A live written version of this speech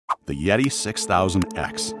the Yeti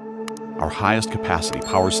 6000X, our highest capacity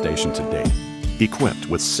power station to date. Equipped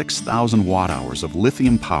with 6,000 watt-hours of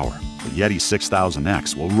lithium power, the Yeti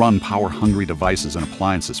 6000X will run power-hungry devices and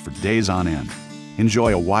appliances for days on end.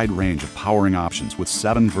 Enjoy a wide range of powering options with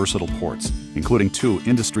 7 versatile ports, including 2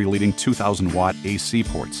 industry-leading 2,000-watt AC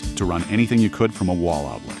ports to run anything you could from a wall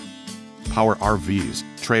outlet. Power RVs,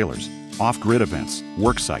 trailers, off-grid events,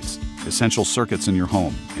 work sites, essential circuits in your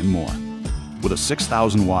home, and more. With a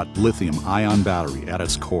 6,000-watt lithium-ion battery at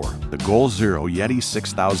its core, the GoalZero Yeti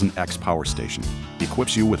 6000X power station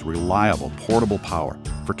equips you with reliable portable power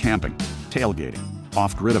for camping, tailgating,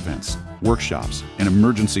 off-grid events, workshops, and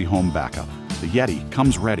emergency home backup. The Yeti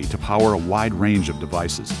comes ready to power a wide range of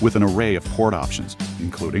devices with an array of port options,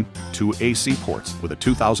 including 2 AC ports with a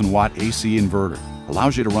 2,000-watt AC inverter,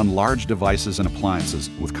 allows you to run large devices and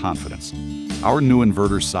appliances with confidence. Our new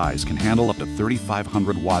inverter size can handle up to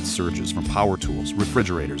 3,500 watt surges from power tools,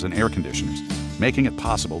 refrigerators, and air conditioners, making it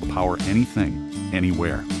possible to power anything,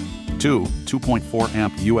 anywhere. 2 2.4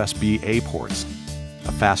 amp USB-A ports,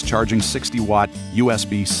 a fast-charging 60-watt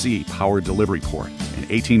USB-C power delivery port, an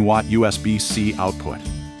 18-watt USB-C output,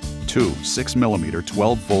 2 6mm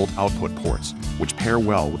 12-volt output ports, which pair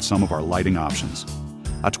well with some of our lighting options,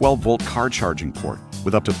 a 12-volt car charging port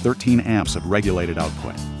with up to 13 amps of regulated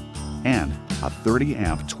output, and a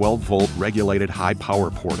 30-amp 12-volt regulated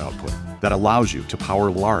high-power port output that allows you to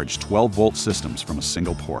power large 12-volt systems from a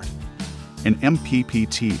single port. An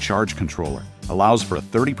MPPT charge controller allows for a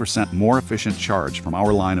 30% more efficient charge from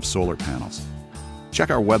our line of solar panels.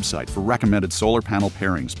 Check our website for recommended solar panel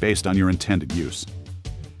pairings based on your intended use.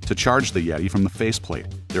 To charge the Yeti from the faceplate,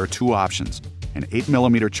 there are 2 options: an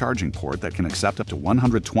 8mm charging port that can accept up to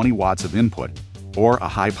 120 watts of input, or a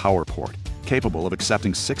high-power port capable of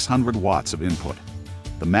accepting 600 watts of input.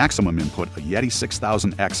 The maximum input a Yeti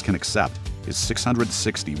 6000X can accept is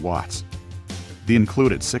 660 watts. The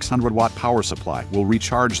included 600-watt power supply will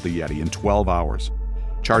recharge the Yeti in 12 hours.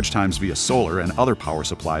 Charge times via solar and other power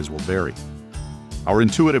supplies will vary. Our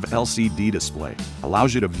intuitive LCD display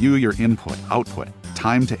allows you to view your input, output,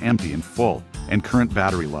 time to empty and full, and current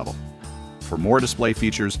battery level. For more display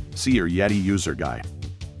features, see your Yeti user guide.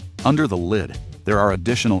 Under the lid, there are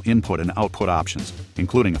additional input and output options,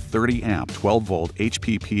 including a 30-amp 12-volt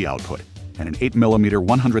HPP output and an 8mm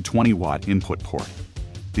 120-watt input port.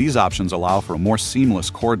 These options allow for a more seamless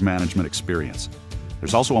cord management experience.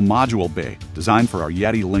 There's also a module bay designed for our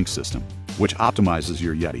Yeti Link system, which optimizes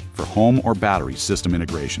your Yeti for home or battery system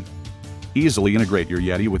integration. Easily integrate your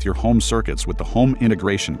Yeti with your home circuits with the Home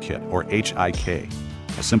Integration Kit, or HIK,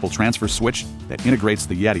 a simple transfer switch that integrates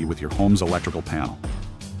the Yeti with your home's electrical panel.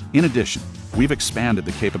 In addition, we've expanded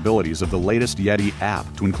the capabilities of the latest Yeti app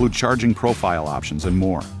to include charging profile options and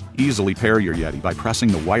more. Easily pair your Yeti by pressing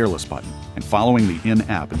the wireless button and following the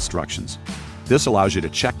in-app instructions. This allows you to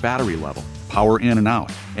check battery level, power in and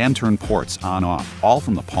out, and turn ports on-off, all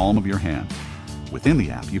from the palm of your hand. Within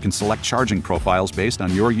the app, you can select charging profiles based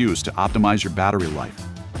on your use to optimize your battery life.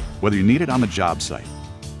 Whether you need it on the job site,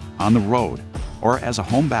 on the road, or as a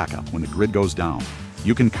home backup when the grid goes down,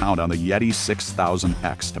 you can count on the Yeti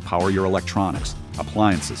 6000X to power your electronics,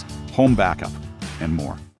 appliances, home backup, and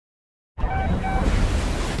more.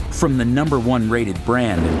 From the #1 rated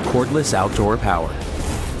brand in cordless outdoor power,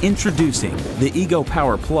 introducing the Ego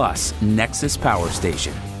Power Plus Nexus Power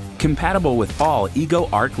Station. Compatible with all Ego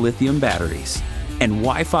Arc lithium batteries and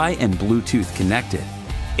Wi-Fi and Bluetooth connected.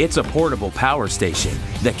 It's a portable power station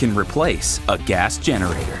that can replace a gas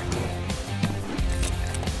generator.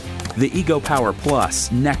 The Ego Power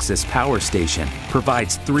Plus Nexus Power Station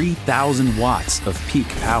provides 3,000 watts of peak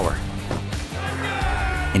power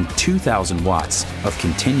and 2,000 watts of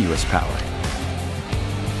continuous power.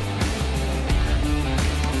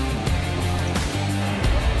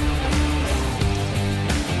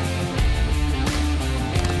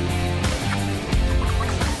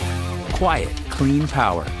 Quiet, clean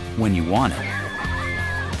power when you want it,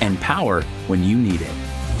 and power when you need it.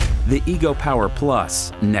 The Ego Power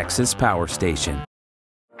Plus Nexus Power Station.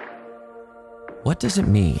 What does it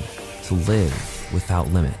mean to live without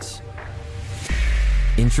limits?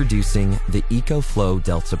 Introducing the Ecoflow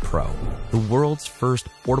Delta Pro, the world's first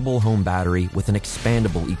portable home battery with an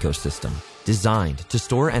expandable ecosystem, designed to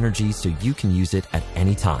store energy so you can use it at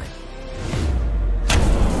any time.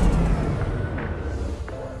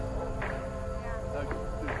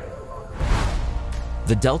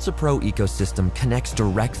 The Delta Pro ecosystem connects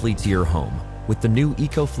directly to your home with the new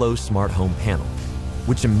Ecoflow Smart Home Panel,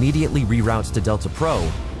 which immediately reroutes to Delta Pro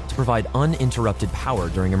to provide uninterrupted power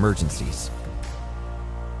during emergencies.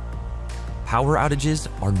 Power outages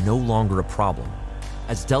are no longer a problem,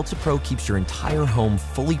 as Delta Pro keeps your entire home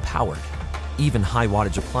fully powered, even high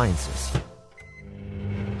wattage appliances.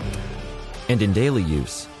 And in daily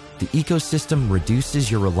use, the ecosystem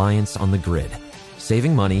reduces your reliance on the grid,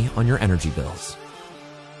 saving money on your energy bills.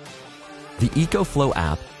 The Ecoflow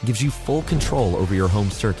app gives you full control over your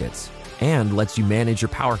home circuits and lets you manage your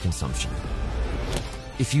power consumption.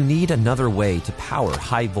 If you need another way to power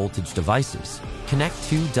high-voltage devices, connect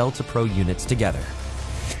two Delta Pro units together.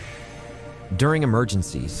 During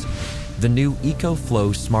emergencies, the new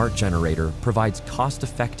Ecoflow Smart Generator provides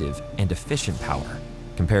cost-effective and efficient power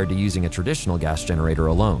compared to using a traditional gas generator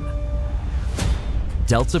alone.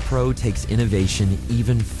 Delta Pro takes innovation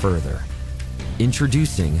even further.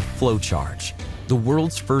 Introducing FlowCharge, the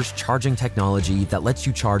world's first charging technology that lets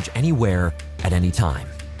you charge anywhere at any time.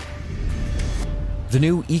 The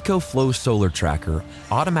new Ecoflow Solar Tracker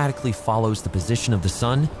automatically follows the position of the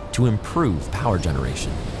sun to improve power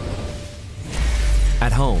generation.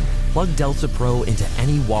 At home, plug Delta Pro into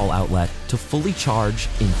any wall outlet to fully charge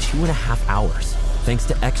in 2.5 hours, thanks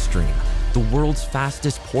to Xstream, the world's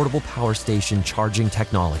fastest portable power station charging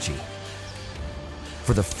technology.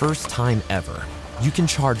 For the first time ever, you can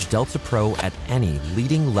charge Delta Pro at any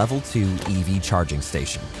leading Level 2 EV charging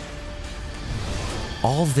station.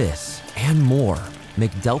 All this and more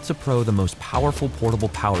make Delta Pro the most powerful portable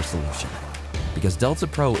power solution, because Delta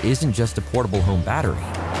Pro isn't just a portable home battery,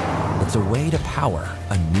 it's a way to power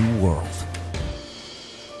a new world.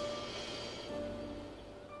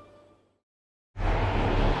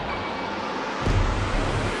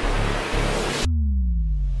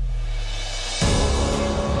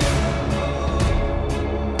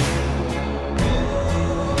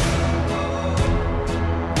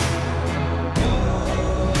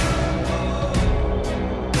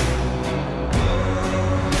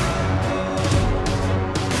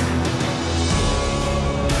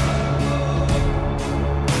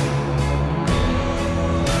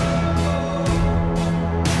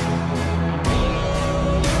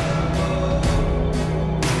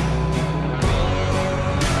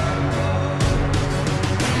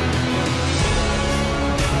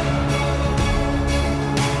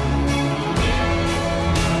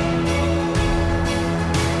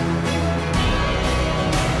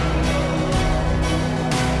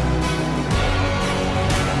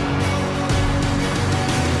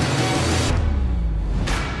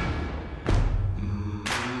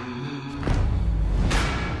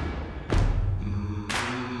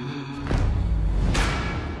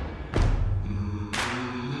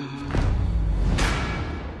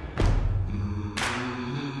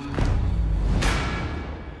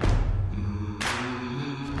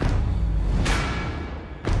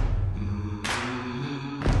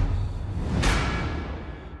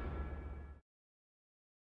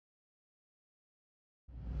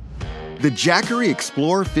 The Jackery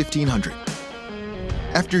Explorer 1500.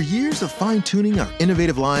 After years of fine-tuning our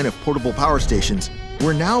innovative line of portable power stations,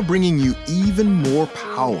 we're now bringing you even more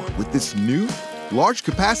power with this new,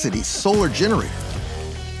 large-capacity solar generator.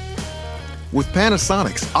 With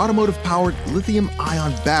Panasonic's automotive-powered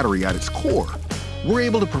lithium-ion battery at its core, we're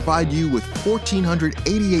able to provide you with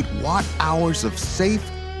 1,488 watt-hours of safe,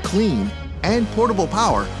 clean, and portable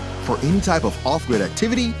power for any type of off-grid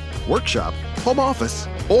activity, workshop, home office,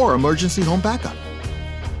 or emergency home backup.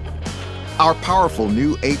 Our powerful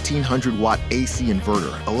new 1,800-watt AC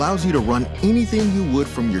inverter allows you to run anything you would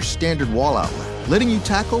from your standard wall outlet, letting you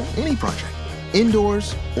tackle any project,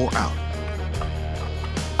 indoors or out.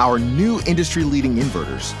 Our new industry-leading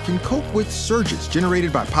inverters can cope with surges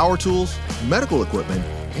generated by power tools, medical equipment,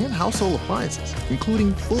 and household appliances,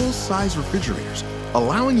 including full-size refrigerators,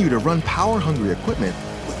 allowing you to run power-hungry equipment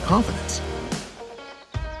with confidence.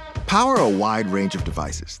 Power a wide range of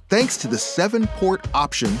devices thanks to the 7-port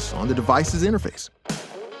options on the device's interface.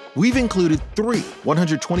 We've included 3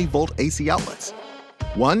 120-volt AC outlets,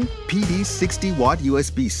 1 PD 60-watt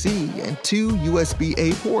USB-C and 2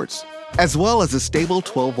 USB-A ports, as well as a stable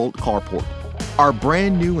 12-volt car port. Our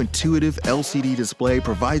brand new intuitive LCD display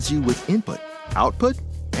provides you with input, output,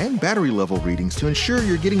 and battery level readings to ensure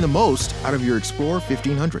you're getting the most out of your Explorer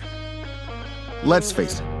 1500. Let's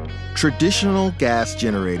face it, traditional gas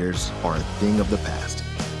generators are a thing of the past.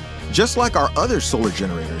 Just like our other solar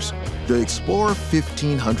generators, the Explorer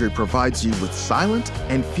 1500 provides you with silent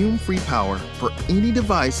and fume-free power for any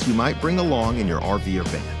device you might bring along in your RV or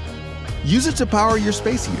van. Use it to power your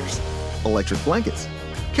space heaters, electric blankets,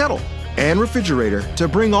 kettle, and refrigerator to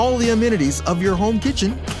bring all the amenities of your home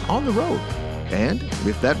kitchen on the road. And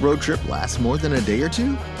if that road trip lasts more than a day or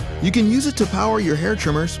two, you can use it to power your hair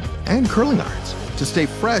trimmers and curling irons to stay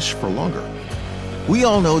fresh for longer. We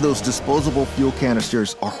all know those disposable fuel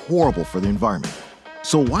canisters are horrible for the environment.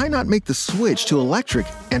 So why not make the switch to electric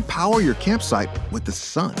and power your campsite with the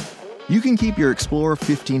sun? You can keep your Explorer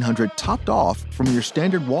 1500 topped off from your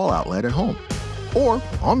standard wall outlet at home, or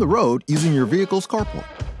on the road using your vehicle's carport.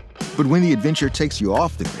 But when the adventure takes you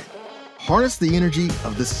off the grid, harness the energy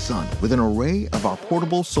of the sun with an array of our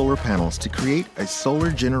portable solar panels to create a solar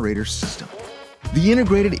generator system. The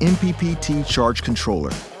integrated MPPT charge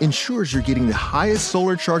controller ensures you're getting the highest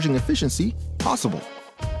solar charging efficiency possible.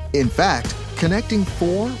 In fact, connecting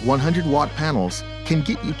 4 100-watt panels can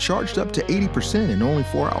get you charged up to 80% in only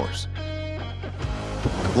 4 hours.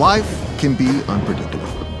 Life can be unpredictable,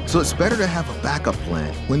 so it's better to have a backup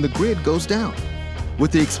plan when the grid goes down.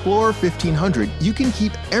 With the Explorer 1500, you can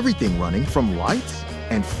keep everything running from lights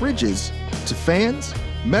and fridges to fans,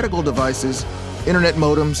 medical devices, internet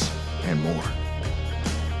modems, and more.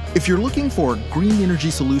 If you're looking for a green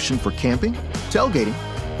energy solution for camping, tailgating,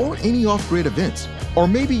 or any off-grid events, or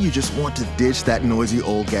maybe you just want to ditch that noisy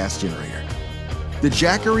old gas generator, the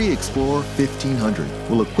Jackery Explorer 1500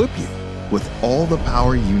 will equip you with all the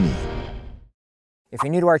power you need. If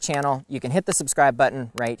you're new to our channel, you can hit the subscribe button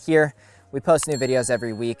right here. We post new videos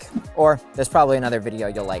every week, or there's probably another video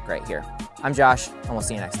you'll like right here. I'm Josh, and we'll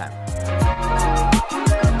see you next time.